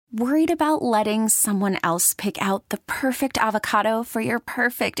Worried about letting someone else pick out the perfect avocado for your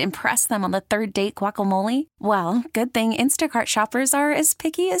perfect impress them on the third date guacamole? Well, good thing Instacart shoppers are as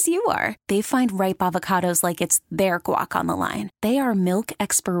picky as you are. They find ripe avocados like it's their guac on the line. They are milk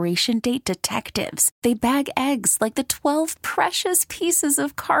expiration date detectives. They bag eggs like the 12 precious pieces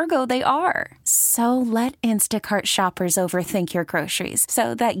of cargo they are. So let Instacart shoppers overthink your groceries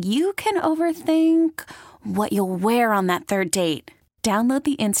so that you can overthink what you'll wear on that third date. Download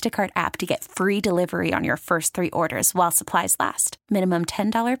the Instacart app to get free delivery on your first 3 orders while supplies last. Minimum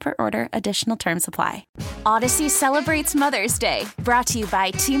 $10 per order. Additional terms apply. Odyssey celebrates Mother's Day, brought to you by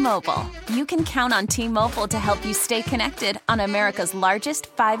T-Mobile. You can count on T-Mobile to help you stay connected on America's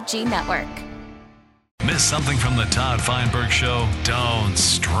largest 5G network. Miss something from the Todd Feinberg Show? Don't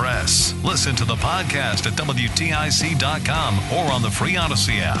stress. Listen to the podcast at WTIC.com or on the free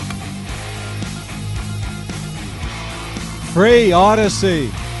Odyssey app. Free Odyssey.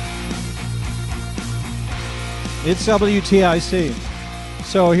 It's WTIC.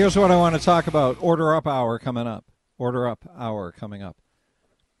 So here's what I want to talk about. Order Up Hour coming up. Order Up Hour coming up.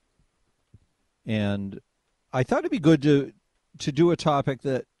 And I thought it'd be good to do a topic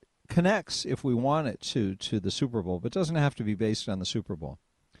that connects, if we want it to the Super Bowl, but doesn't have to be based on the Super Bowl.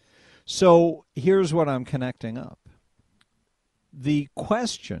 So here's what I'm connecting up. The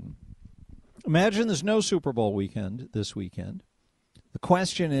question, imagine there's no Super Bowl weekend this weekend. The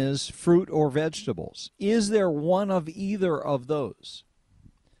question is fruit or vegetables. Is there one of either of those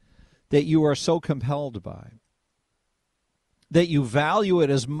that you are so compelled by, that you value it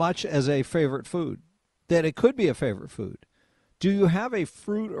as much as a favorite food, that it could be a favorite food? Do you have a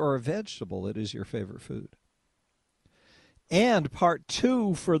fruit or a vegetable that is your favorite food? And part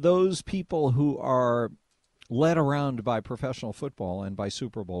two, for those people who are led around by professional football and by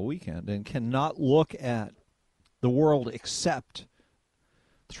Super Bowl weekend and cannot look at the world except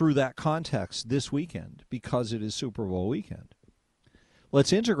through that context this weekend because it is Super Bowl weekend.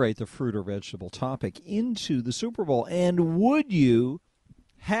 Let's integrate the fruit or vegetable topic into the Super Bowl. And would you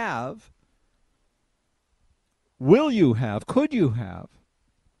have, will you have, could you have,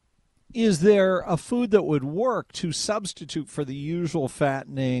 is there a food that would work to substitute for the usual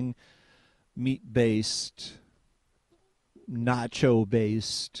fattening, meat-based,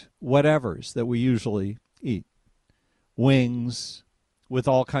 nacho-based, whatevers that we usually eat? Wings with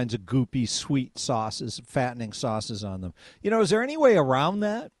all kinds of goopy, sweet sauces, fattening sauces on them. You know, is there any way around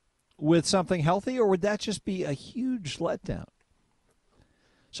that with something healthy, or would that just be a huge letdown?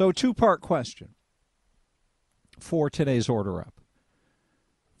 So, two-part question for today's Order Up.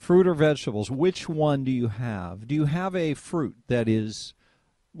 Fruit or vegetables, which one do you have? Do you have a fruit that is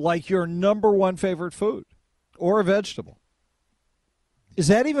like your number one favorite food, or a vegetable? Is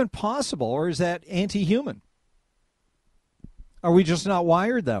that even possible, or is that anti-human? Are we just not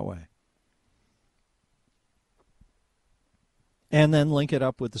wired that way? And then link it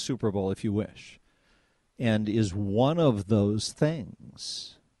up with the Super Bowl if you wish. And is one of those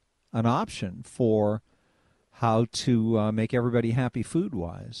things an option for how to make everybody happy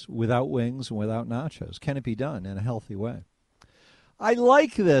food-wise without wings and without nachos? Can it be done in a healthy way? I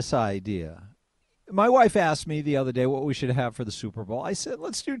like this idea. My wife asked me the other day what we should have for the Super Bowl. I said,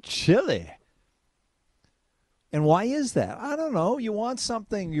 let's do chili. And why is that? I don't know. You want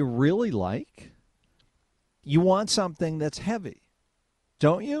something you really like. You want something that's heavy,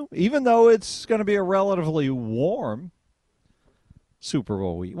 don't you? Even though it's going to be a relatively warm Super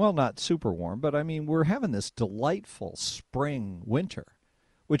Bowl week. Well, not super warm, but I mean, we're having this delightful spring winter,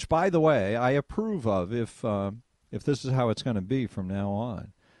 which, by the way, I approve of if this is how it's going to be from now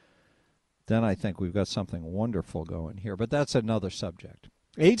on. Then I think we've got something wonderful going here. But that's another subject.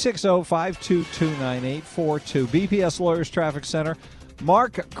 860-522-9842. BPS Lawyers Traffic Center.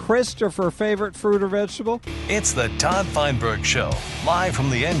 Mark Christopher, favorite fruit or vegetable? It's the Todd Feinberg Show, live from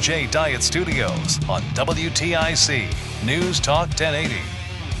the NJ Diet Studios on WTIC News Talk 1080.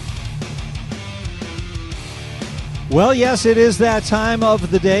 Well, yes, it is that time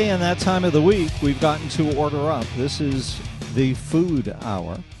of the day and that time of the week. We've gotten to Order Up. This is the food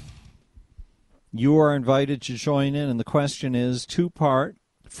hour. You are invited to join in, and the question is two-part,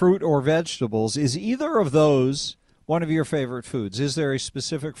 fruit or vegetables. Is either of those one of your favorite foods? Is there a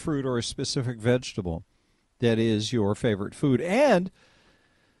specific fruit or a specific vegetable that is your favorite food? And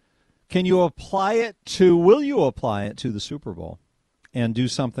can you apply it to, will you apply it to the Super Bowl and do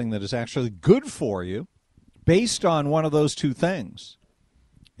something that is actually good for you based on one of those two things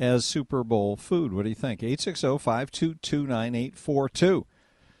as Super Bowl food? What do you think? 860-522-9842.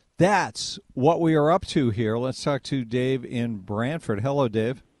 That's what we are up to here. Let's talk to Dave in Brantford. Hello,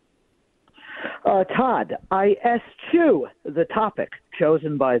 Dave. Todd, I eschew the topic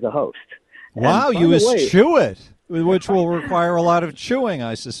chosen by the host. Wow, you eschew it, which will require a lot of chewing,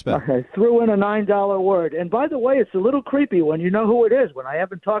 I suspect. I threw in a $9 word. And by the way, it's a little creepy when you know who it is. When I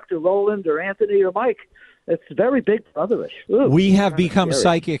haven't talked to Roland or Anthony or Mike, it's very Big Brotherish. Ooh, we have become scary.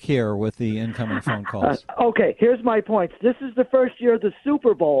 psychic here with the incoming phone calls. Okay, here's my point. This is the first year the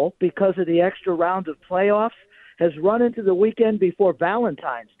Super Bowl, because of the extra round of playoffs, has run into the weekend before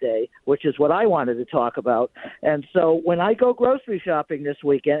Valentine's Day, which is what I wanted to talk about. And so when I go grocery shopping this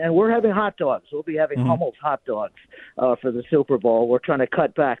weekend, and we're having hot dogs, we'll be having Hummel's hot dogs for the Super Bowl. We're trying to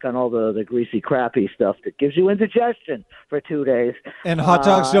cut back on all the greasy, crappy stuff that gives you indigestion for 2 days. And hot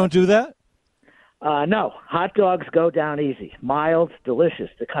dogs don't do that? No, hot dogs go down easy. Mild, delicious,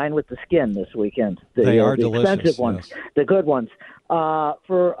 the kind with the skin this weekend. They are the delicious, expensive ones, yes. the good ones.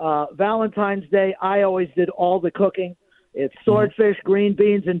 For Valentine's Day, I always did all the cooking. It's swordfish, green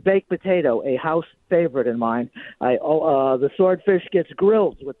beans, and baked potato, a house favorite in mine. The swordfish gets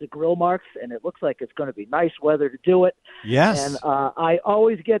grilled with the grill marks, and it looks like it's going to be nice weather to do it. Yes. And I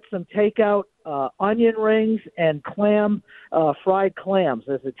always get some takeout onion rings and fried clams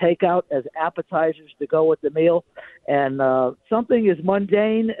as a takeout, as appetizers to go with the meal. And something as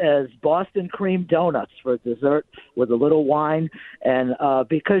mundane as Boston cream donuts for dessert with a little wine. And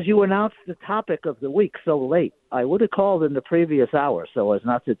because you announced the topic of the week so late, I would have called in the previous hour so as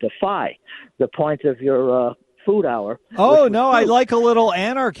not to defy the point of your food hour. Oh, no, I like a little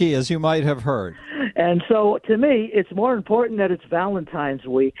anarchy, as you might have heard. And so to me, it's more important that it's Valentine's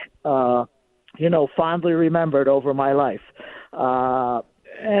week, fondly remembered over my life.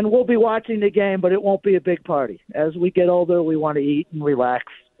 And we'll be watching the game, but it won't be a big party. As we get older, we want to eat and relax.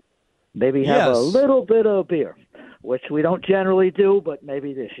 Maybe have a little bit of beer, which we don't generally do, but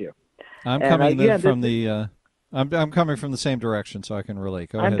maybe this year. I'm coming from the same direction, so I can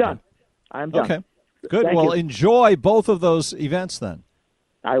relate. Go ahead. I'm done. Okay, good. Thank you. Enjoy both of those events then.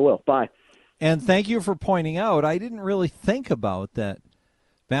 I will. Bye. And thank you for pointing out. I didn't really think about that.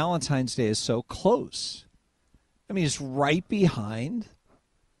 Valentine's Day is so close. I mean, it's right behind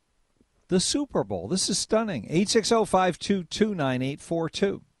the Super Bowl. This is stunning.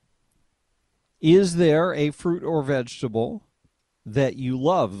 860-522-9842. Is there a fruit or vegetable that you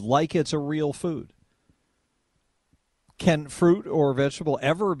love, like it's a real food? Can fruit or vegetable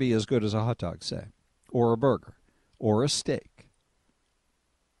ever be as good as a hot dog, say, or a burger, or a steak?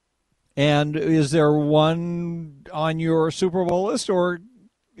 And is there one on your Super Bowl list, or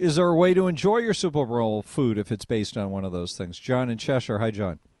is there a way to enjoy your Super Bowl food if it's based on one of those things? John in Cheshire. Hi,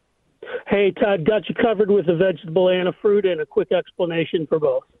 John. Hey, Todd, got you covered with a vegetable and a fruit and a quick explanation for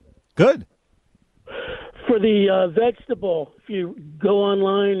both. Good. For the vegetable, if you go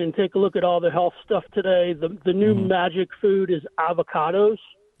online and take a look at all the health stuff today, the new magic food is avocados.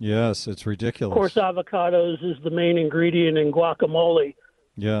 Yes, it's ridiculous. Of course, avocados is the main ingredient in guacamole.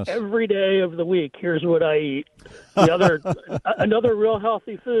 Yes. Every day of the week, here's what I eat. Another real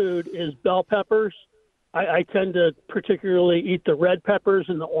healthy food is bell peppers. I tend to particularly eat the red peppers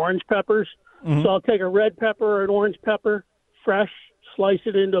and the orange peppers. So I'll take a red pepper or an orange pepper, fresh, slice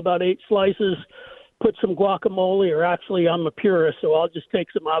it into about 8 slices, put some guacamole, or actually I'm a purist, so I'll just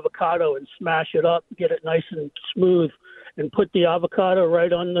take some avocado and smash it up, get it nice and smooth, and put the avocado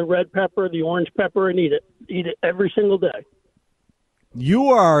right on the red pepper, the orange pepper, and eat it. Eat it every single day. You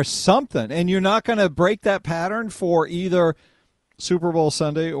are something, and you're not going to break that pattern for either Super Bowl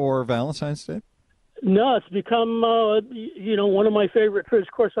Sunday or Valentine's Day? No, it's become, one of my favorite foods.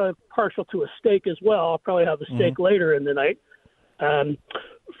 Of course, I'm partial to a steak as well. I'll probably have a steak later in the night.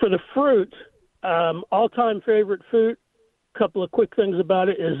 For the fruit, all-time favorite fruit, a couple of quick things about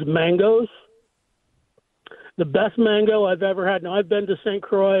it, is mangoes. The best mango I've ever had. Now, I've been to St.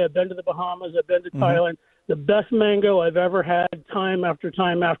 Croix. I've been to the Bahamas. I've been to Thailand. The best mango I've ever had, time after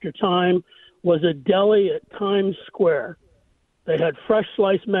time after time, was a deli at Times Square. They had fresh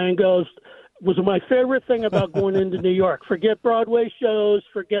sliced mangoes. Was my favorite thing about going into New York. Forget Broadway shows,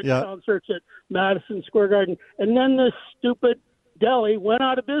 forget concerts at Madison Square Garden. And then this stupid deli went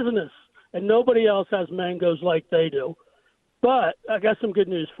out of business, and nobody else has mangoes like they do. But I got some good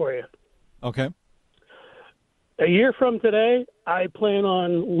news for you. Okay. A year from today, I plan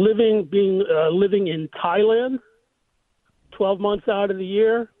on living in Thailand, 12 months out of the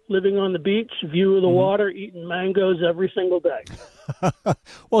year, living on the beach, view of the water, eating mangoes every single day.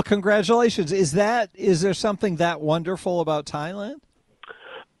 Well, congratulations. Is there something that wonderful about Thailand?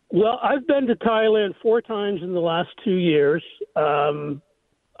 Well, I've been to Thailand 4 times in the last 2 years,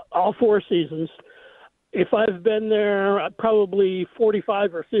 all 4 seasons. If I've been there, probably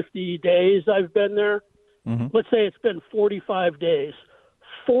 45 or 50 days I've been there. Let's say it's been 45 days.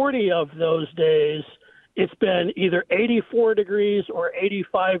 40 of those days it's been either 84 degrees or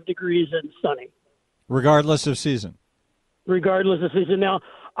 85 degrees and sunny. Regardless of season. Regardless of season. Now,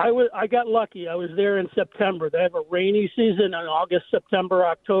 I got lucky. I was there in September. They have a rainy season in August, September,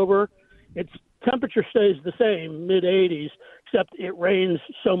 October. Its temperature stays the same, mid-80s, except it rains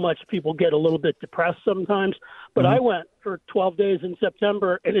so much people get a little bit depressed sometimes. But I went for 12 days in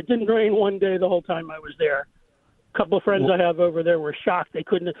September, and it didn't rain one day the whole time I was there. A couple of friends I have over there were shocked. They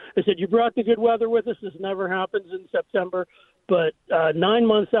said, "You brought the good weather with us. This never happens in September." But 9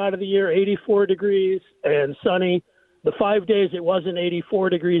 months out of the year, 84 degrees and sunny. The 5 days it wasn't 84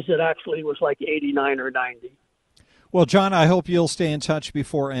 degrees, it actually was like 89 or 90. Well, John, I hope you'll stay in touch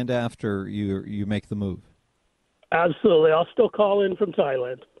before and after you make the move. Absolutely. I'll still call in from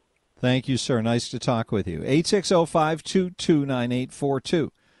Thailand. Thank you, sir. Nice to talk with you.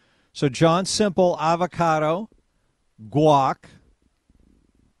 860-522-9842. So John, simple avocado, guac,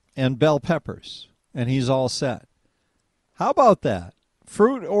 and bell peppers, and he's all set. How about that?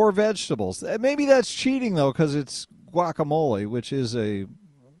 Fruit or vegetables? Maybe that's cheating, though, because it's guacamole, which is,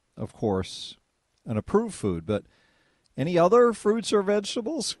 of course, an approved food. But any other fruits or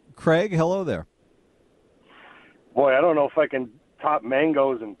vegetables? Craig, hello there. Boy, I don't know if I can top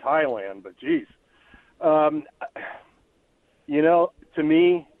mangoes in Thailand, but geez. To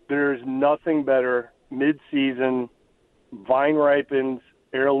me, there's nothing better mid-season, vine-ripened,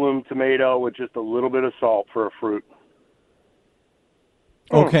 heirloom tomato with just a little bit of salt for a fruit.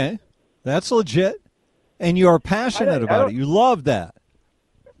 Okay, that's legit. And you are passionate about it. You love that.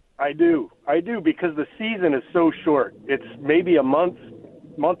 I do, because the season is so short. It's maybe a month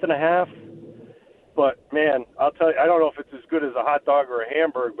and a half. But, man, I'll tell you, I don't know if it's as good as a hot dog or a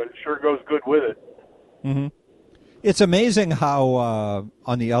hamburger, but it sure goes good with it. Mm-hmm. It's amazing how,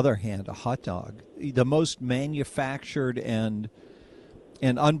 on the other hand, a hot dog, the most manufactured and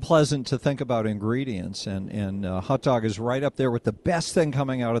unpleasant to think about ingredients, and hot dog is right up there with the best thing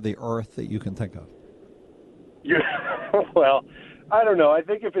coming out of the earth that you can think of. Yeah, well, I don't know. I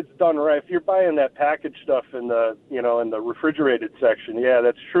think if it's done right, if you're buying that packaged stuff in the refrigerated section, yeah,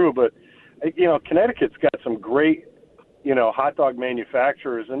 that's true. But Connecticut's got some great, hot dog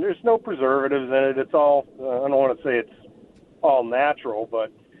manufacturers, and there's no preservatives in it. It's all, I don't want to say it's all natural,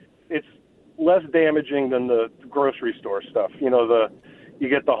 but it's less damaging than the grocery store stuff. You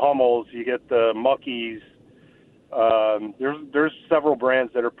get the Hummels, you get the Muckies. There's several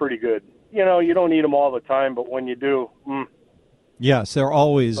brands that are pretty good. You don't eat them all the time, but when you do, Yes, they're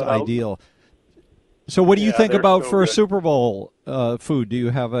always ideal. So what do you think about for a Super Bowl food? Do you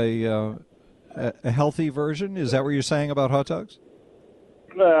have a healthy version? Is that what you're saying about hot dogs?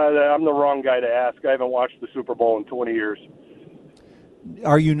 I'm the wrong guy to ask. I haven't watched the Super Bowl in 20 years.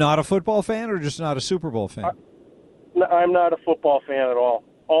 Are you not a football fan or just not a Super Bowl fan? I'm not a football fan at all.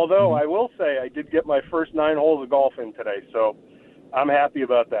 Although I will say I did get my first 9 holes of golf in today, so I'm happy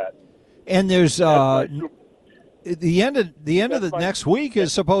about that. And there's the end of the next week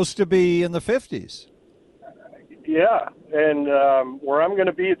is supposed to be in the 50s. Yeah, and where I'm going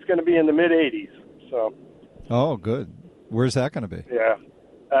to be, it's going to be in the mid-80s. So. Oh, good. Where's that going to be? Yeah,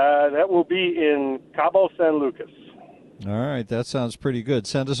 that will be in Cabo San Lucas. All right, that sounds pretty good.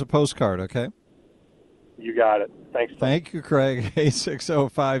 Send us a postcard, okay? You got it. Thanks, Tom. Thank you, Craig.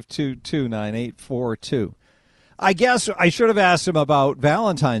 860-522-9842. I guess I should have asked him about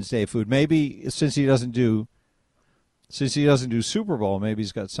Valentine's Day food. Maybe since he doesn't do Super Bowl, maybe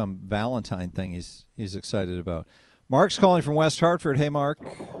he's got some Valentine thing he's excited about. Mark's calling from West Hartford. Hey, Mark.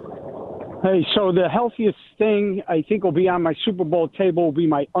 Hey, so the healthiest thing I think will be on my Super Bowl table will be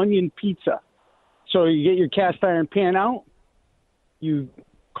my onion pizza. So you get your cast iron pan out, you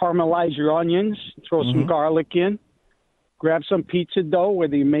caramelize your onions, throw some garlic in, grab some pizza dough,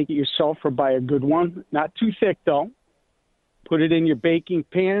 whether you make it yourself or buy a good one, not too thick though. Put it in your baking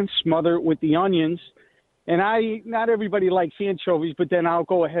pan, smother it with the onions. And not everybody likes anchovies, but then I'll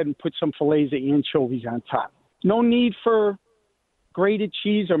go ahead and put some fillets of anchovies on top. No need for grated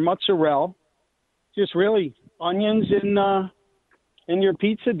cheese or mozzarella, just really onions in your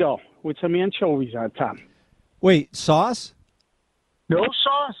pizza dough with some anchovies on top. Wait, sauce? No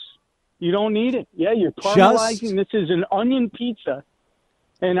sauce. You don't need it. Yeah, you're caramelizing. This is an onion pizza.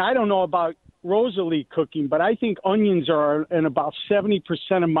 And I don't know about Rosalie cooking, but I think onions are in about 70%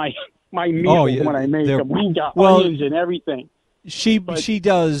 of my meals when I make them. We got onions and everything. She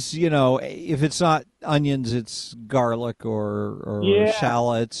does, if it's not onions, it's garlic or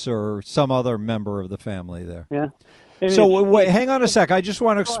shallots or some other member of the family there. Yeah. So wait, hang on a sec. I just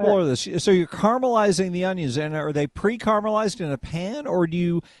want to explore this. So you're caramelizing the onions, and are they pre-caramelized in a pan, or do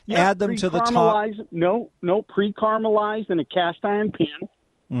you add them to the top? No, pre-caramelized in a cast iron pan.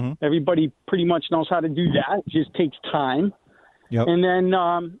 Mm-hmm. Everybody pretty much knows how to do that. It just takes time. Yep. And then,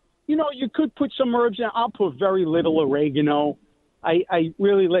 you could put some herbs in. I'll put very little oregano. I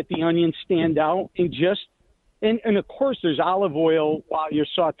really let the onions stand out and of course there's olive oil while you're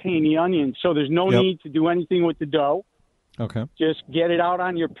sauteing the onions. So there's no need to do anything with the dough. Okay. Just get it out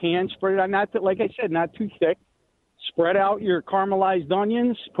on your pan, spread it out, like I said, not too thick. Spread out your caramelized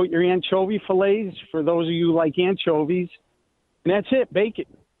onions, put your anchovy fillets, for those of you who like anchovies, and that's it, bake it.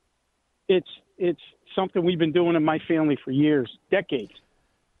 It's something we've been doing in my family for years, decades.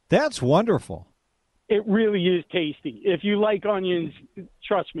 That's wonderful. It really is tasty. If you like onions,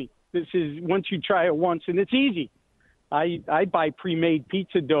 trust me, this is, once you try it once, and it's easy. I buy pre-made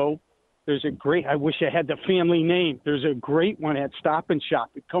pizza dough. There's a great, I wish I had the family name. There's a great one at Stop and Shop.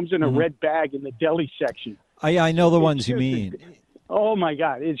 It comes in a red bag in the deli section. I know the ones you mean. Oh, my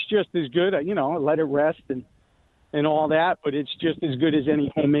God. It's just as good. Let it rest and all that, but it's just as good as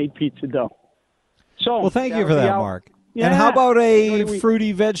any homemade pizza dough. So, well, thank you for that, Mark. Yeah. And how about a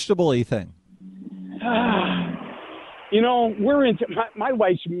fruity, vegetable-y thing? We're into, my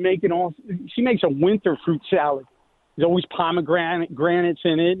wife's she makes a winter fruit salad. There's always pomegranates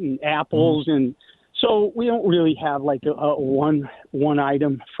in it and apples. And so we don't really have like a one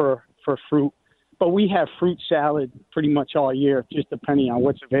item for fruit, but we have fruit salad pretty much all year, just depending on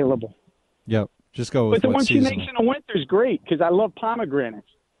what's available. Yep. Just go with But the what's one she seasonal. makes in the winter is great because I love pomegranates.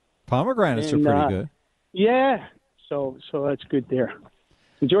 Pomegranates are pretty good. Yeah. So that's good there.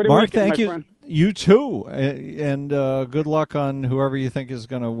 Enjoy the Mark, weekend, thank my you. friend. You too. And good luck on whoever you think is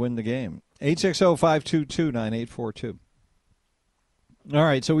going to win the game. 860-522-9842. All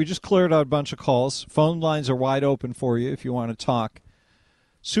right, so we just cleared out a bunch of calls. Phone lines are wide open for you if you want to talk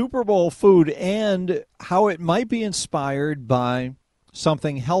Super Bowl food and how it might be inspired by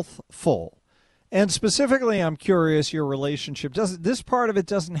something healthful. And specifically, I'm curious, your relationship. This part of it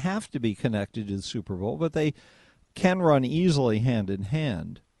doesn't have to be connected to the Super Bowl, but they can run easily hand in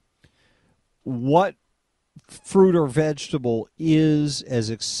hand. What fruit or vegetable is as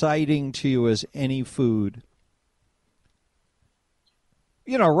exciting to you as any food?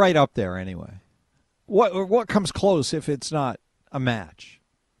 Right up there anyway. What comes close if it's not a match?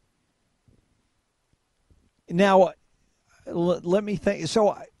 Now, let me think.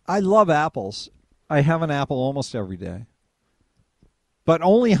 So I love apples. I have an apple almost every day. But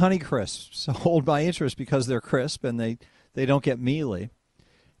only Honeycrisps hold my interest because they're crisp and they don't get mealy.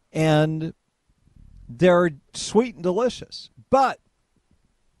 And they're sweet and delicious. But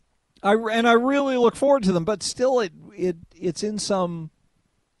I really look forward to them, but still it's in some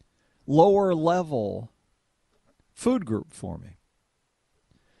lower level food group for me.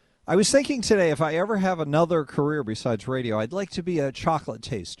 I was thinking today, if I ever have another career besides radio, I'd like to be a chocolate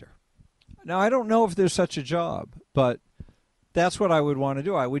taster. Now, I don't know if there's such a job, but that's what I would want to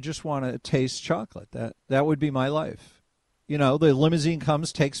do. I would just want to taste chocolate. That would be my life. The limousine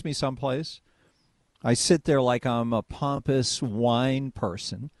comes, takes me someplace. I sit there like I'm a pompous wine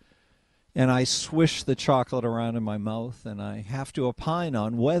person, and I swish the chocolate around in my mouth, and I have to opine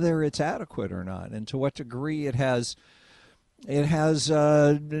on whether it's adequate or not, and to what degree it has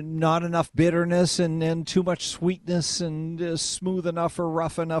not enough bitterness and too much sweetness and smooth enough or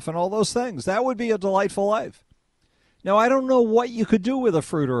rough enough and all those things. That would be a delightful life. Now, I don't know what you could do with a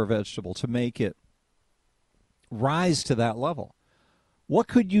fruit or a vegetable to make it rise to that level. What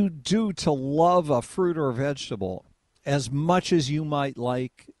could you do to love a fruit or a vegetable as much as you might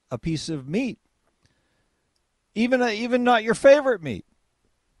like a piece of meat? Even not your favorite meat.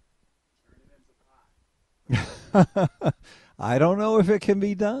 I don't know if it can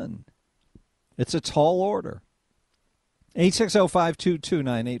be done. It's a tall order.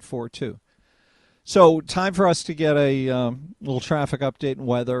 860-522-9842. So time for us to get a little traffic update and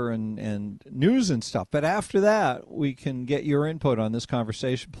weather and news and stuff. But after that, we can get your input on this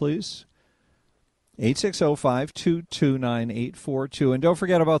conversation, please. 860-522-9842. And don't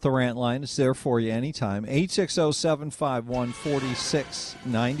forget about the rant line. It's there for you anytime.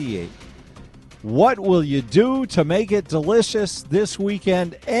 860-751-4698. What will you do to make it delicious this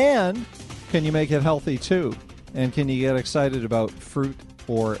weekend? And can you make it healthy, too? And can you get excited about fruit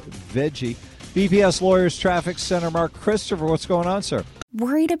or veggie? BPS Lawyers Traffic Center, Mark Christopher. What's going on, sir?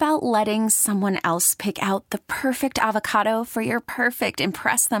 Worried about letting someone else pick out the perfect avocado for your perfect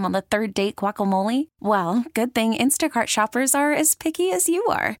impress them on the third date guacamole? Well, good thing Instacart shoppers are as picky as you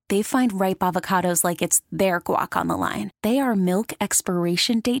are. They find ripe avocados like it's their guac on the line. They are milk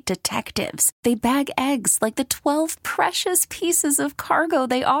expiration date detectives. They bag eggs like the 12 precious pieces of cargo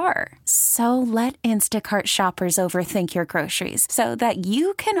they are. So let Instacart shoppers overthink your groceries so that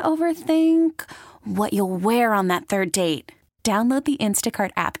you can overthink what you'll wear on that third date. Download the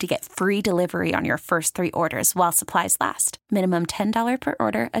Instacart app to get free delivery on your first 3 orders while supplies last. Minimum $10 per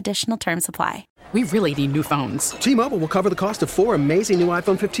order. Additional terms apply. We really need new phones. T-Mobile will cover the cost of 4 amazing new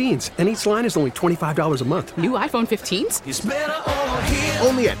iPhone 15s, and each line is only $25 a month. New iPhone 15s? It's better over here.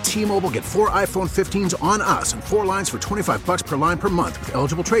 Only at T-Mobile, get 4 iPhone 15s on us and 4 lines for $25 per line per month with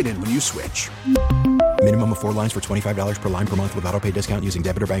eligible trade-in when you switch. Minimum of 4 lines for $25 per line per month with autopay discount using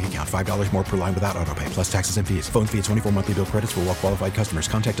debit or bank account. $5 more per line without autopay, plus taxes and fees. Phone fee at 24 monthly bill credits for well-qualified customers.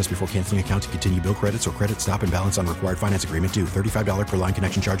 Contact us before canceling account to continue bill credits or credit stop and balance on required finance agreement due. $35 per line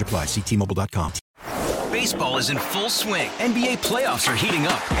connection charge applies. See T-Mobile.com. Baseball is in full swing. NBA playoffs are heating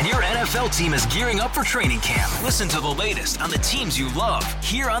up, and your NFL team is gearing up for training camp. Listen to the latest on the teams you love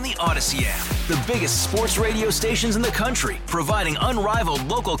here on the Odyssey app. The biggest sports radio stations in the country, providing unrivaled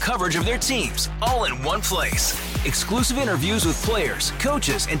local coverage of their teams, all in one place. Exclusive interviews with players,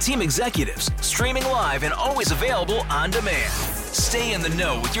 coaches, and team executives, streaming live and always available on demand. Stay in the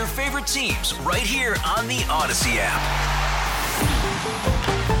know with your favorite teams right here on the Odyssey app.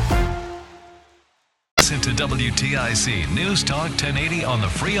 Listen to WTIC News Talk 1080 on the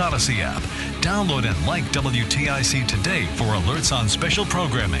free Odyssey app. Download and like WTIC today for alerts on special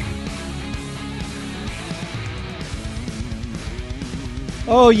programming.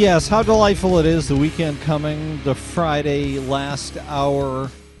 Oh, yes, how delightful it is. The weekend coming. The Friday last hour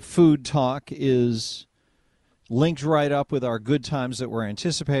food talk is linked right up with our good times that we're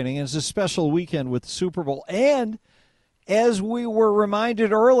anticipating. It's a special weekend with the Super Bowl. And as we were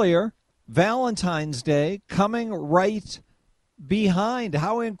reminded earlier, Valentine's Day coming right behind.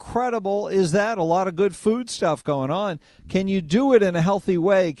 How incredible is that? A lot of good food stuff going on. Can you do it in a healthy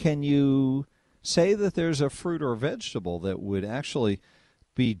way? Can you say that there's a fruit or vegetable that would actually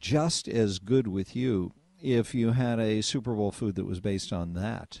be just as good with you if you had a Super Bowl food that was based on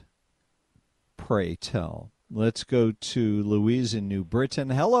that? Pray tell. Let's go to Louise in New Britain.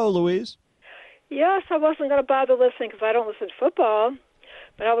 Hello, Louise. Yes, I wasn't going to bother listening because I don't listen to football.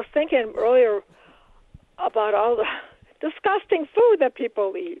 But I was thinking earlier about all the disgusting food that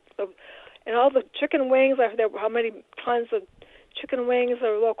people eat. And all the chicken wings, how many tons of chicken wings at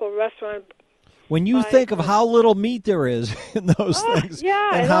a local restaurant. When you think of how little meat there is in those things,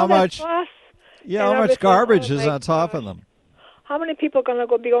 yeah, and how much garbage is on top of them. How many people are going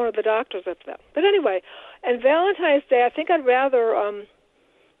to be going to the doctors after that? But anyway, and Valentine's Day, I think I'd rather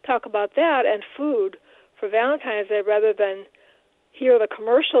talk about that and food for Valentine's Day rather than hear the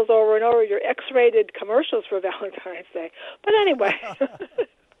commercials over and over, your X-rated commercials for Valentine's Day. But anyway,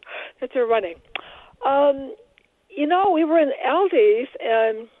 that you're running. We were in Aldi's,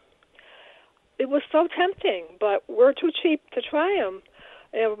 and it was so tempting, but we're too cheap to try them.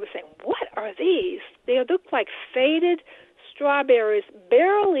 And everyone was saying, what are these? They look like faded strawberries,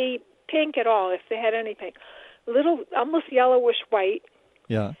 barely pink at all, if they had any pink. Little, almost yellowish white.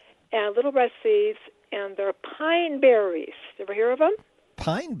 Yeah. And little red seeds. And they're pine berries. You ever hear of them?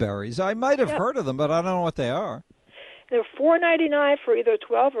 Pine berries? I might have heard of them, but I don't know what they are. They're $4.99 for either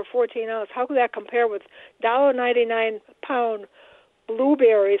 12 or 14 ounces. How could that compare with $1.99 pound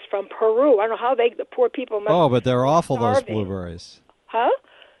blueberries from Peru? I don't know how the poor people must. Oh, but they're awful, those blueberries. Huh?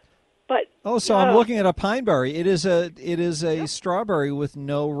 But I'm looking at a pine berry. It is a strawberry with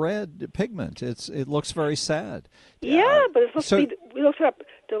no red pigment. It looks very sad. Yeah, but it's supposed to be. We looked it up.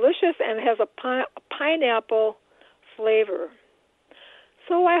 Delicious, and it has a pineapple flavor.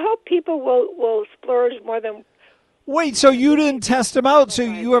 So I hope people will splurge more than. Wait, so you didn't test them out? So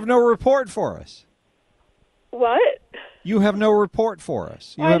you have no report for us? What? You have no report for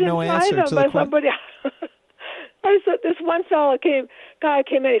us. You have no answer to the question. I said this one guy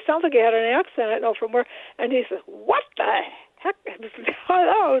came in. He sounds like he had an accent. I don't know from where, and he said, "What the heck?"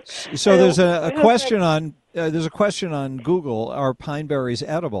 So there's a question on. There's a question on Google, are pine berries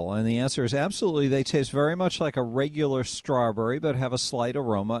edible? And the answer is absolutely. They taste very much like a regular strawberry, but have a slight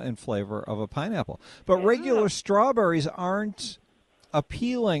aroma and flavor of a pineapple. But regular strawberries aren't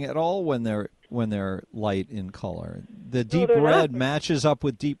appealing at all when they're light in color. The deep red matches up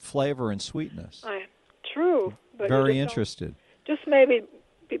with deep flavor and sweetness. True. But very interested. Just maybe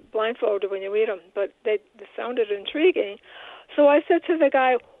be blindfolded when you eat them, but they sounded intriguing. So I said to the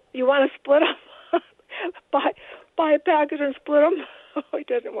guy, "You want to split them?" buy a package and split them. He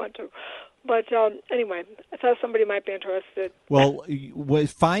didn't want to. But anyway, I thought somebody might be interested. Well,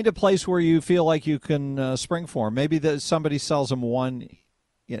 find a place where you feel like you can spring for them. Maybe somebody sells them one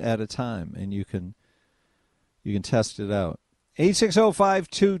at a time, and you can test it out.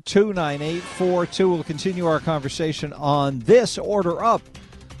 860-522-9842. We'll continue our conversation on this. Order up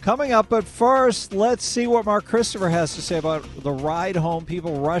Coming up, but first, let's see what Mark Christopher has to say about the ride home,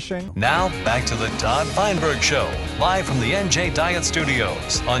 people rushing. Now, back to the Todd Feinberg Show, live from the NJ Diet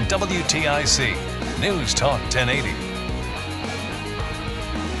Studios on WTIC. News Talk 1080.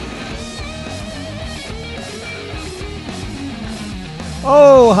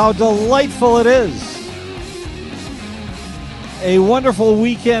 Oh, how delightful it is. A wonderful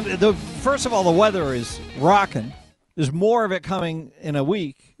weekend. First of all, the weather is rocking. There's more of it coming in a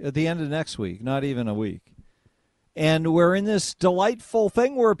week, at the end of next week, not even a week. And we're in this delightful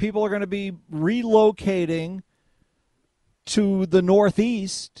thing where people are going to be relocating to the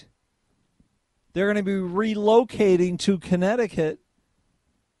Northeast. They're going to be relocating to Connecticut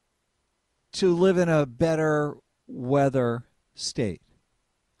to live in a better weather state.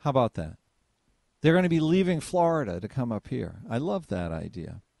 How about that? They're going to be leaving Florida to come up here. I love that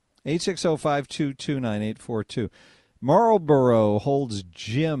idea. 860-522-9842. Marlboro holds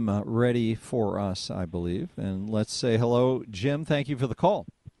Jim ready for us, I believe. And let's say hello, Jim. Thank you for the call.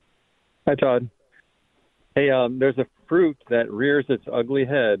 Hi, Todd. Hey, there's a fruit that rears its ugly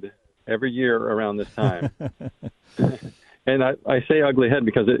head every year around this time. And I say ugly head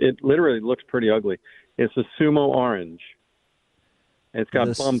because it literally looks pretty ugly. It's a sumo orange. And it's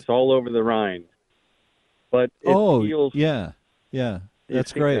got bumps all over the rind. But it peels. Yeah.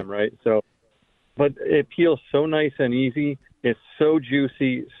 That's great. Them, right? But it peels so nice and easy. It's so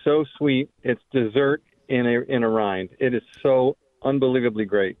juicy, so sweet. It's dessert in a rind. It is so unbelievably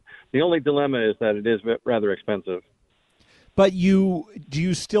great. The only dilemma is that it is rather expensive. But do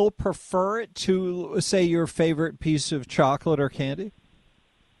you still prefer it to, say, your favorite piece of chocolate or candy?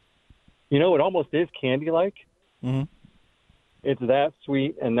 You know, it almost is candy-like. Mm-hmm. It's that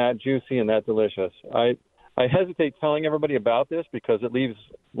sweet and that juicy and that delicious. I hesitate telling everybody about this because it leaves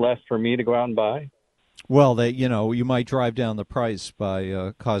less for me to go out and buy. Well, you might drive down the price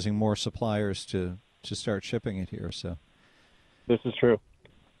by causing more suppliers to start shipping it here. So this is true.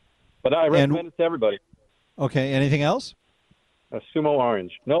 But I recommend it to everybody. Okay. Anything else? A sumo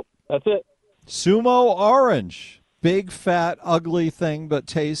orange. Nope. That's it. Sumo orange. Big, fat, ugly thing, but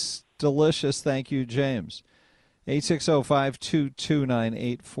tastes delicious. Thank you, James.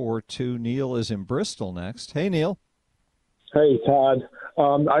 860-522-9842. Neil is in Bristol next. Hey, Neil. Hey, Todd.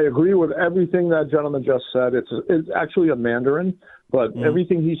 I agree with everything that gentleman just said. It's actually a mandarin, but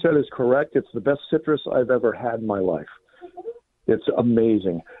everything he said is correct. It's the best citrus I've ever had in my life. It's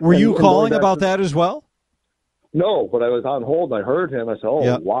amazing. Were you calling about that as well? No, but I was on hold and I heard him. I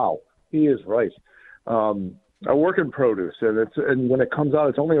said, wow, he is right. I work in produce, and when it comes out,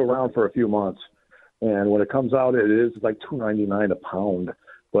 it's only around for a few months. And when it comes out, it is like $2.99 a pound,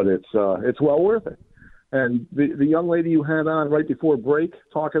 but it's well worth it. And the young lady you had on right before break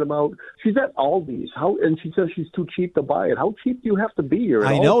talking about, she's at Aldi's. And she says she's too cheap to buy it. How cheap do you have to be here?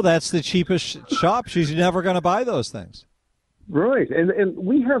 I know that's the cheapest shop. She's never going to buy those things. Right, and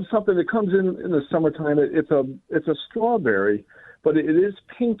we have something that comes in the summertime. It's a strawberry, but it is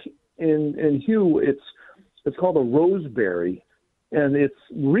pink in hue. It's called a roseberry. And it's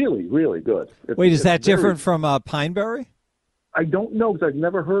really, really good. Wait, is that different from pineberry? I don't know because I've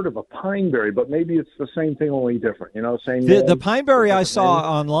never heard of a pineberry, but maybe it's the same thing, only different. Same. The pineberry I saw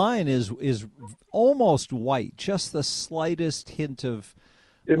online is almost white, just the slightest hint of.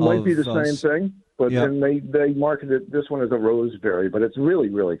 It might be the same thing, but then they marketed this one as a roseberry, but it's really,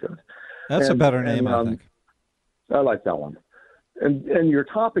 really good. That's a better name, I think. I like that one. And your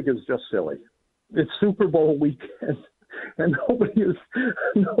topic is just silly. It's Super Bowl weekend. And nobody is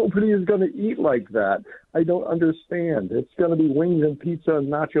going to eat like that. I don't understand. It's going to be wings and pizza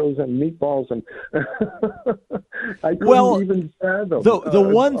and nachos and meatballs and I couldn't even fathom. The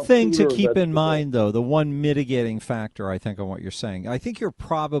one thing to keep in mind, though, the one mitigating factor, I think, on what you're saying, I think you're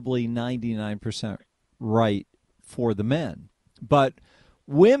probably 99% right for the men, but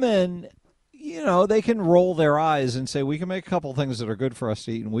women, they can roll their eyes and say we can make a couple things that are good for us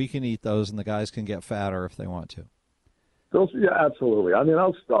to eat, and we can eat those, and the guys can get fatter if they want to. Yeah, absolutely. I mean,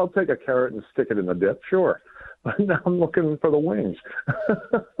 I'll take a carrot and stick it in the dip, sure. But now I'm looking for the wings.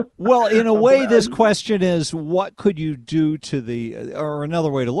 Well, in a way, this question is, what could you do to or another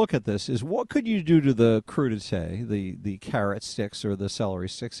way to look at this is, what could you do to the crudité, the carrot sticks or the celery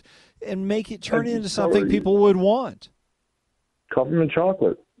sticks, and make it turn into something people would want? Cover them in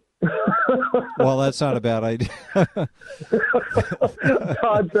chocolate. Well, that's not a bad idea.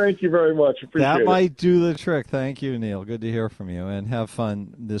 Todd, thank you very much. Appreciate that might do the trick. Thank you, Neil. Good to hear from you. And have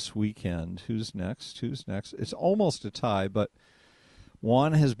fun this weekend. Who's next? It's almost a tie, but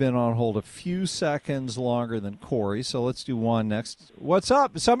Juan has been on hold a few seconds longer than Corey, so let's do Juan next. What's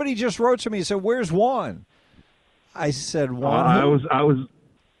up? Somebody just wrote to me and said, "Where's Juan?" I said, "Juan."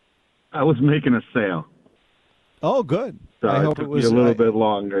 I was making a sale. Oh, good. So I hope took it was me a little bit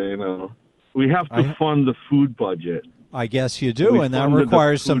longer. We have to fund the food budget. I guess you do, and that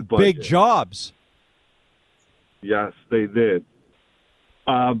requires some big jobs. Yes, they did.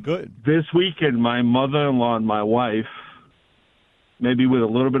 Good. This weekend, my mother-in-law and my wife, maybe with a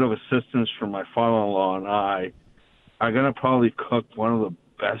little bit of assistance from my father-in-law and I, are going to probably cook one of the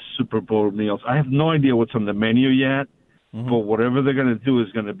best Super Bowl meals. I have no idea what's on the menu yet, but whatever they're going to do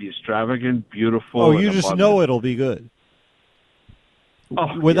is going to be extravagant, beautiful. Oh, you just know it'll be good.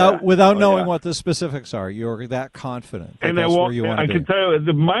 Oh, without knowing what the specifics are, you're that confident that that's where you want to be. I can tell you,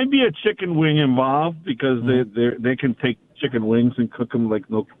 there might be a chicken wing involved because they can take chicken wings and cook them like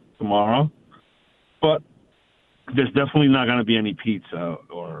no tomorrow. But there's definitely not going to be any pizza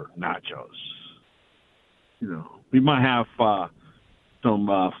or nachos. We might have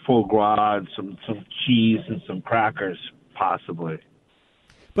some foie gras, and some cheese, and some crackers, possibly.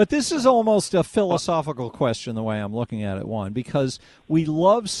 But this is almost a philosophical question, the way I'm looking at it, Juan, because we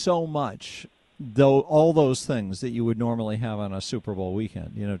love so much all those things that you would normally have on a Super Bowl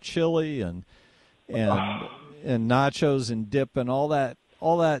weekend. Chili and nachos and dip and all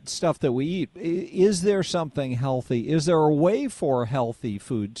that stuff that we eat. Is there something healthy? Is there a way for healthy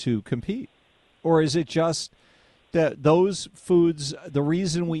food to compete? Or is it just that those foods, the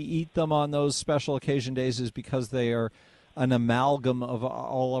reason we eat them on those special occasion days is because they are an amalgam of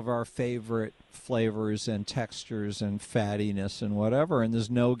all of our favorite flavors and textures and fattiness and whatever, and there's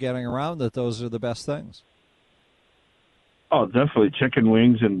no getting around that those are the best things? Oh, definitely chicken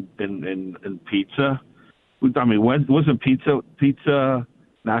wings and pizza. I mean, wasn't pizza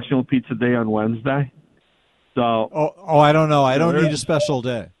National Pizza Day on Wednesday? So. I don't know. I don't need a special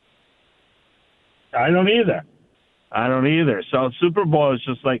day. I don't either. So Super Bowl is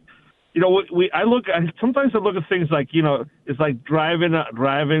just like, sometimes I look at things like, it's like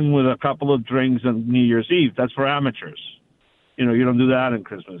driving with a couple of drinks on New Year's Eve. That's for amateurs. You don't do that on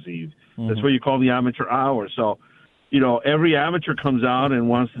Christmas Eve. That's what you call the amateur hour. So, every amateur comes out and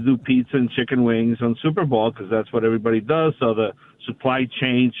wants to do pizza and chicken wings on Super Bowl because that's what everybody does. So the supply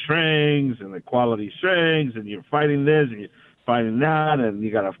chain shrinks and the quality shrinks, and you're fighting this and you're fighting that, and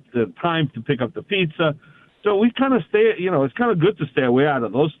you got the time to pick up the pizza. So we kind of stay, it's kind of good to stay away out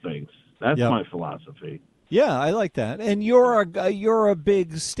of those things. That's my philosophy. Yeah, I like that. And you're a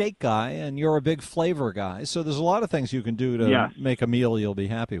big steak guy, and you're a big flavor guy. So there's a lot of things you can do to make a meal you'll be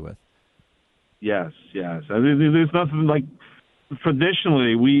happy with. Yes. I mean, there's nothing like.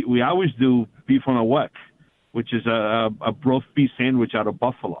 Traditionally, we always do beef on a weck, which is a roast beef sandwich out of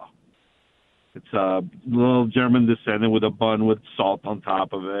buffalo. It's a little German descendant with a bun with salt on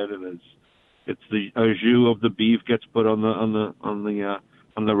top of it, and it's the au jus of the beef gets put on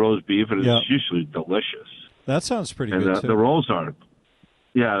the roast beef, and it's usually delicious. That sounds pretty good, too. The rolls are,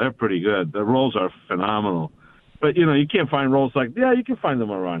 they're pretty good. The rolls are phenomenal. But, you can't find rolls like, you can find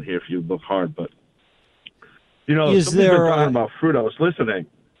them around here if you look hard. But, somebody's been talking about fruit. I was listening.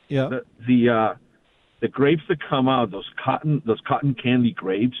 Yeah. The grapes that come out, those cotton candy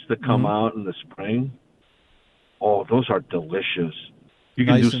grapes that come out in the spring, those are delicious. You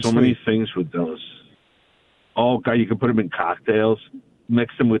can do so many things with those. Oh, God, you can put them in cocktails,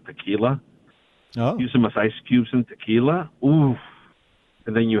 mix them with tequila, use them as ice cubes in tequila. Ooh.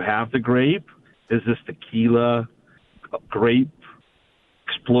 And then you have the grape. There's this tequila grape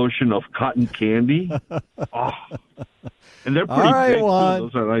explosion of cotton candy. And they're pretty big, too.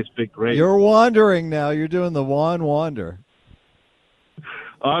 Those are nice big grapes. You're wandering now. You're doing the Juan Wander.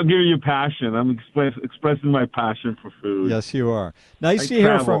 I'll give you passion. I'm expressing my passion for food. Yes, you are. Nice to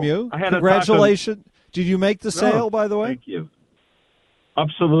hear from you. Congratulations. Did you make the sale, by the way? Thank you.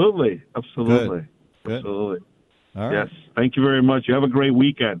 Absolutely. Good. Absolutely. All right. Yes. Thank you very much. You have a great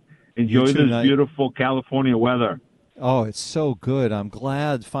weekend. Enjoy this beautiful California weather. Oh, it's so good. I'm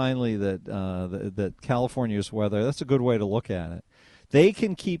glad finally that California's weather, that's a good way to look at it. They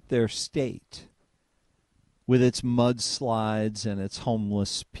can keep their state with its mudslides and its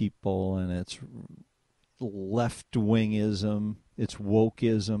homeless people and its left-wingism, its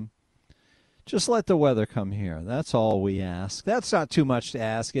wokeism. Just let the weather come here. That's all we ask. That's not too much to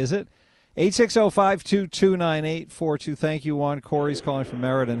ask, is it? 860-522-9842. Thank you, Juan. Corey's calling from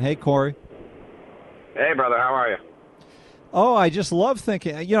Meriden. Hey, Corey. Hey, brother. How are you? Oh, I just love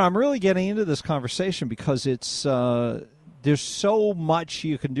thinking. I'm really getting into this conversation because it's there's so much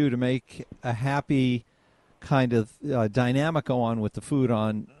you can do to make a happy kind of dynamic go on with the food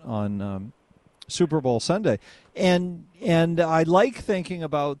on Super Bowl Sunday. And I like thinking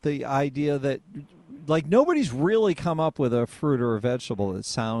about the idea that, like, nobody's really come up with a fruit or a vegetable that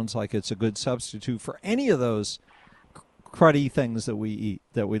sounds like it's a good substitute for any of those cruddy things that we eat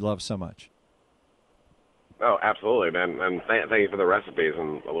that we love so much. Oh, absolutely, man. And thank you for the recipes,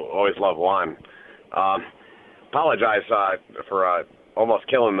 and always love wine. Apologize for almost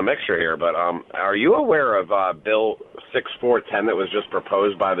killing the mixture here, but are you aware of Bill 6410 that was just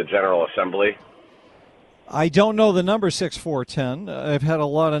proposed by the General Assembly? I don't know the number 6410. I've had a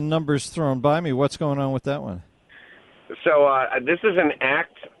lot of numbers thrown by me. What's going on with that one? So this is an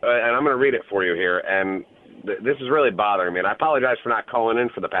act, and I'm going to read it for you here, and this is really bothering me. And I apologize for not calling in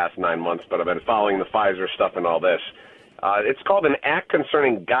for the past 9 months, but I've been following the Pfizer stuff and all this. It's called an act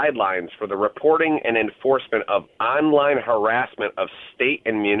concerning guidelines for the reporting and enforcement of online harassment of state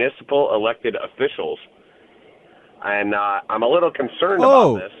and municipal elected officials. And I'm a little concerned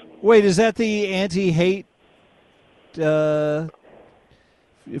about this. Wait, is that the anti-hate for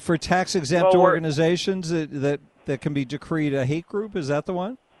tax-exempt organizations that can be decreed a hate group? Is that the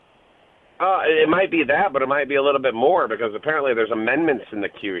one? It might be that, but it might be a little bit more, because apparently there's amendments in the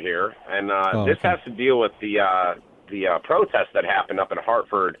queue here, and this has to deal with the protest that happened up in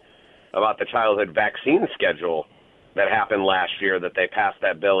Hartford about the childhood vaccine schedule that happened last year, that they passed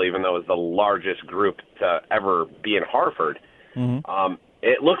that bill even though it was the largest group to ever be in Hartford. Mm-hmm.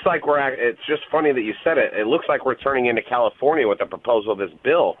 It looks like it's just funny that you said it. It looks like we're turning into California with the proposal of this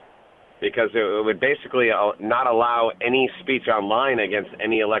bill, because it would basically not allow any speech online against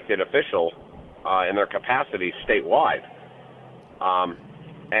any elected official in their capacity statewide.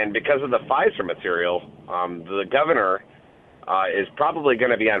 And because of the Pfizer material, the governor is probably going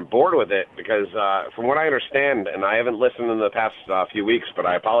to be on board with it, because from what I understand, and I haven't listened in the past few weeks, but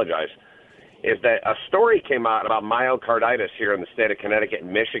I apologize, is that a story came out about myocarditis here in the state of Connecticut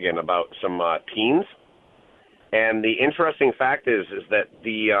and Michigan about some teens. And the interesting fact is that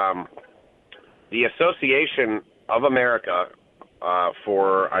the Association of America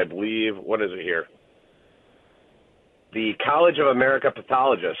for, I believe, what is it here? The College of America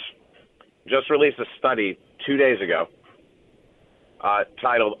Pathologists just released a study 2 days ago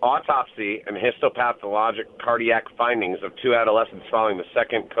titled Autopsy and Histopathologic Cardiac Findings of Two Adolescents Following the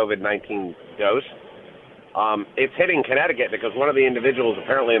Second COVID-19 Dose. It's hitting Connecticut because one of the individuals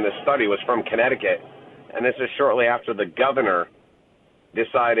apparently in this study was from Connecticut, and this is shortly after the governor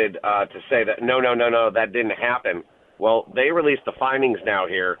decided to say that no, that didn't happen. Well, they released the findings now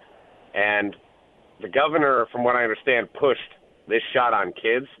here, and the governor, from what I understand, pushed this shot on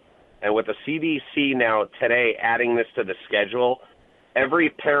kids. And with the CDC now today adding this to the schedule, every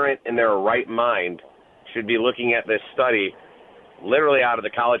parent in their right mind should be looking at this study literally out of the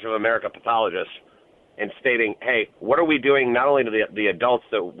College of America Pathologists and stating, hey, what are we doing not only to the adults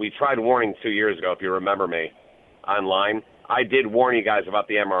that we tried warning 2 years ago, if you remember me, online. I did warn you guys about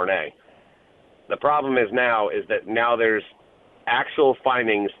the mRNA. The problem is that now there's actual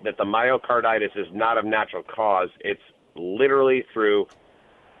findings that the myocarditis is not of natural cause. It's literally through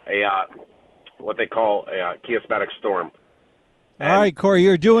what they call a chiasmatic storm. All right, Corey,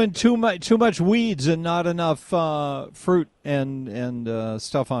 you're doing too much weeds and not enough fruit and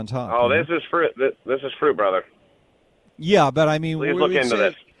stuff on top. Oh, this is fruit. This is fruit, brother. Yeah, but I mean, please look into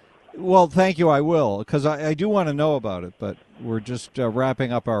this. Well, thank you. I will, because I do want to know about it. But we're just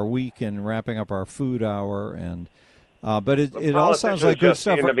wrapping up our week and wrapping up our food hour, and but it all sounds like good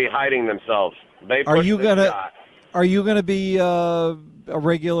stuff. Seem to be hiding themselves. Are you gonna be a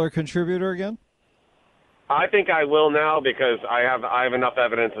regular contributor again? I think I will now, because I have enough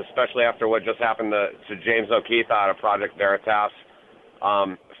evidence, especially after what just happened to James O'Keefe out of Project Veritas.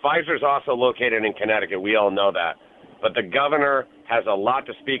 Pfizer's also located in Connecticut. We all know that. But the governor has a lot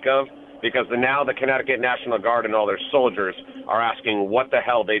to speak of, because now the Connecticut National Guard and all their soldiers are asking what the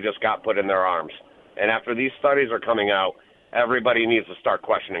hell they just got put in their arms. And after these studies are coming out, everybody needs to start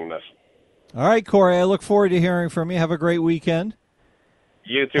questioning this. All right, Corey, I look forward to hearing from you. Have a great weekend.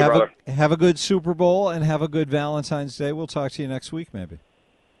 You too, brother. Have a good Super Bowl and have a good Valentine's Day. We'll talk to you next week, maybe.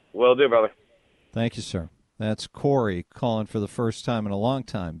 Will do, brother. Thank you, sir. That's Corey calling for the first time in a long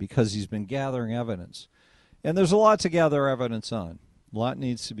time, because he's been gathering evidence. And there's a lot to gather evidence on. A lot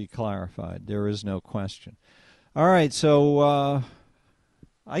needs to be clarified. There is no question. All right, so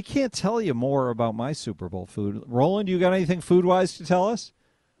I can't tell you more about my Super Bowl food. Roland, you got anything food-wise to tell us?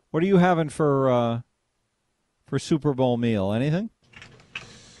 What are you having for Super Bowl meal? Anything?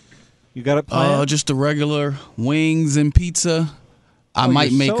 You got it planned? Just the regular wings and pizza. I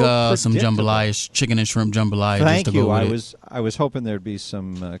might make some jambalaya, chicken and shrimp jambalaya. Thank just to you. Go with I was hoping there'd be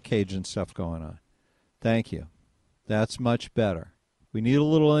some Cajun stuff going on. Thank you. That's much better. We need a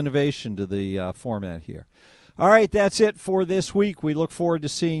little innovation to the format here. All right, that's it for this week. We look forward to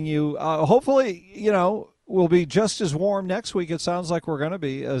seeing you. Hopefully, we'll be just as warm next week. It sounds like we're going to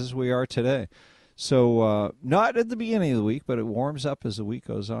be as we are today. So not at the beginning of the week, but it warms up as the week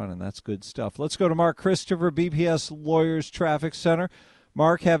goes on, and that's good stuff. Let's go to Mark Christopher, BPS Lawyers Traffic Center.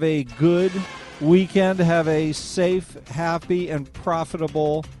 Mark, have a good weekend. Have a safe, happy, and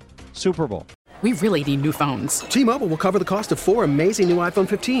profitable Super Bowl. We really need new phones. T-Mobile will cover the cost of 4 amazing new iPhone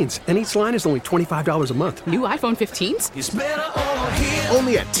 15s, and each line is only $25 a month. New iPhone 15s? It's better over here.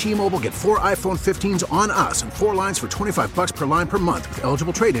 Only at T-Mobile, get 4 iPhone 15s on us and 4 lines for $25 per line per month with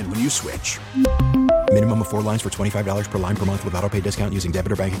eligible trade-in when you switch. Minimum of 4 lines for $25 per line per month with autopay discount using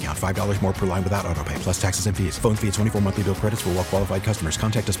debit or bank account. $5 more per line without autopay, plus taxes and fees. Phone fee at 24 monthly bill credits for well-qualified customers.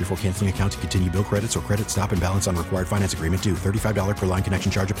 Contact us before canceling account to continue bill credits or credit stop and balance on required finance agreement due. $35 per line connection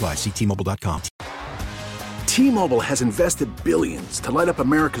charge applies. See T-Mobile.com. T-Mobile has invested billions to light up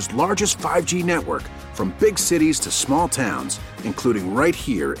America's largest 5G network, from big cities to small towns, including right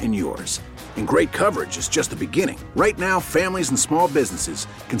here in yours. And great coverage is just the beginning. Right now, families and small businesses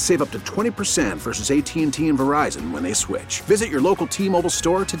can save up to 20% versus AT&T and Verizon when they switch. Visit your local T-Mobile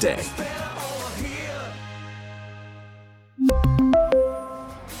store today.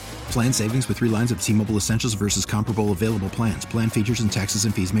 Plan savings with 3 lines of T-Mobile Essentials versus comparable available plans. Plan features and taxes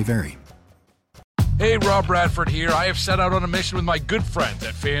and fees may vary. Hey, Rob Bradford here. I have set out on a mission with my good friends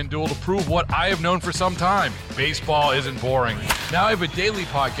at FanDuel to prove what I have known for some time. Baseball isn't boring. Now I have a daily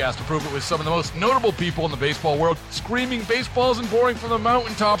podcast to prove it with some of the most notable people in the baseball world, screaming baseball isn't boring from the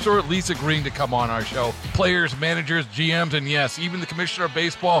mountaintops, or at least agreeing to come on our show. Players, managers, GMs, and yes, even the commissioner of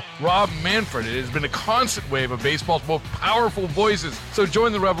baseball, Rob Manfred. It has been a constant wave of baseball's most powerful voices. So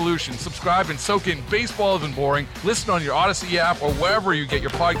join the revolution. Subscribe and soak in Baseball Isn't Boring. Listen on your Odyssey app or wherever you get your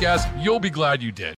podcasts. You'll be glad you did.